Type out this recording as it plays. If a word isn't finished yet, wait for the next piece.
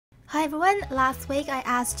Hi everyone, last week I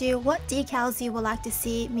asked you what decals you would like to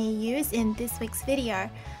see me use in this week's video.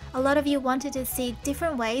 A lot of you wanted to see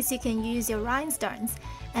different ways you can use your rhinestones,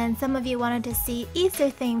 and some of you wanted to see Easter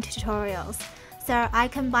themed tutorials. So I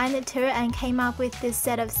combined the two and came up with this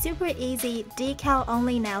set of super easy decal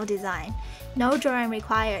only nail design. No drawing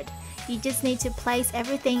required. You just need to place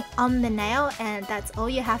everything on the nail and that's all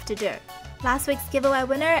you have to do. Last week's giveaway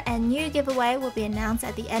winner and new giveaway will be announced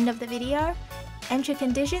at the end of the video. Entry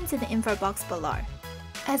conditions in the info box below.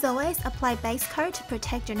 As always, apply base coat to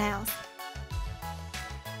protect your nails.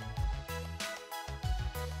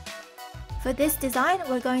 For this design,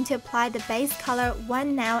 we're going to apply the base color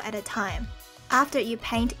one nail at a time. After you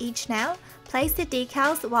paint each nail, place the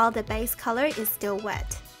decals while the base color is still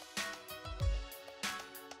wet.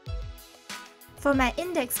 For my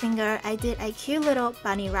index finger, I did a cute little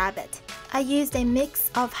bunny rabbit. I used a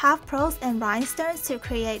mix of half pearls and rhinestones to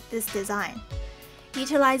create this design,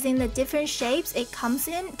 utilizing the different shapes it comes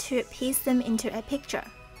in to piece them into a picture.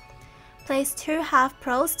 Place 2 half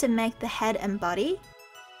pearls to make the head and body.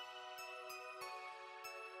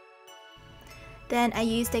 Then I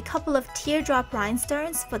used a couple of teardrop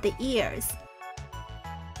rhinestones for the ears.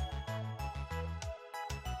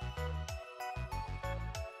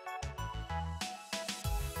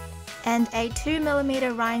 And a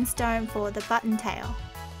 2mm rhinestone for the button tail.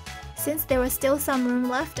 Since there was still some room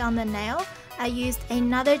left on the nail, I used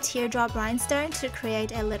another teardrop rhinestone to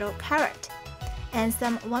create a little carrot, and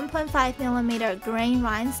some 1.5mm green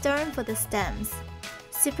rhinestone for the stems.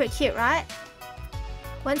 Super cute, right?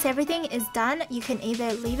 Once everything is done, you can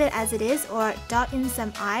either leave it as it is or dot in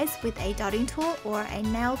some eyes with a dotting tool or a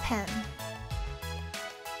nail pen.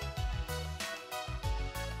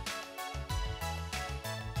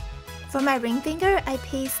 For my ring finger, I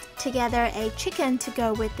pieced together a chicken to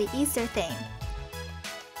go with the Easter theme.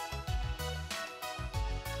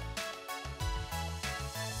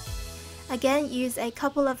 Again, use a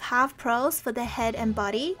couple of half pearls for the head and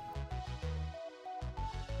body.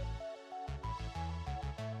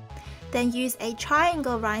 Then use a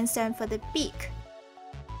triangle rhinestone for the beak.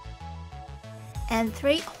 And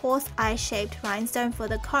 3 horse eye shaped rhinestone for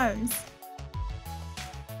the cones.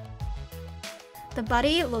 The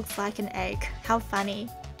body looks like an egg. How funny.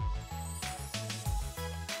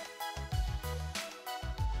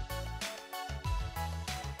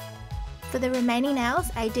 For the remaining nails,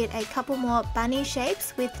 I did a couple more bunny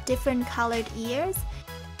shapes with different colored ears.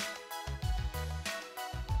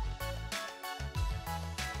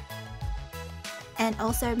 And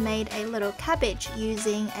also made a little cabbage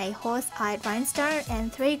using a horse-eyed rhinestone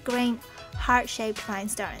and 3 green heart-shaped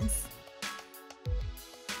rhinestones.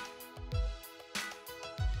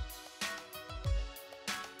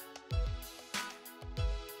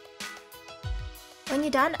 When you're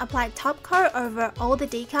done, apply top coat over all the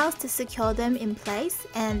decals to secure them in place,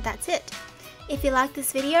 and that's it. If you like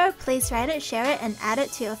this video, please rate it, share it, and add it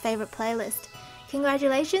to your favorite playlist.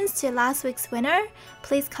 Congratulations to last week's winner.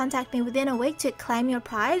 Please contact me within a week to claim your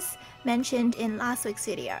prize mentioned in last week's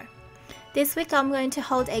video. This week I'm going to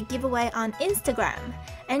hold a giveaway on Instagram.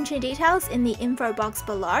 Entry details in the info box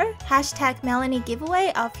below. #Meliney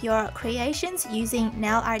giveaway of your creations using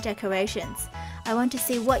nail art decorations. I want to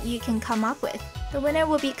see what you can come up with. The winner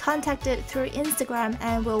will be contacted through Instagram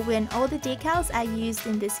and will win all the decals I used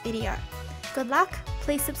in this video. Good luck!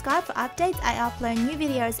 Please subscribe for updates. I upload new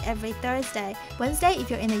videos every Thursday, Wednesday if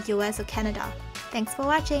you're in the US or Canada. Thanks for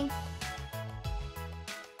watching!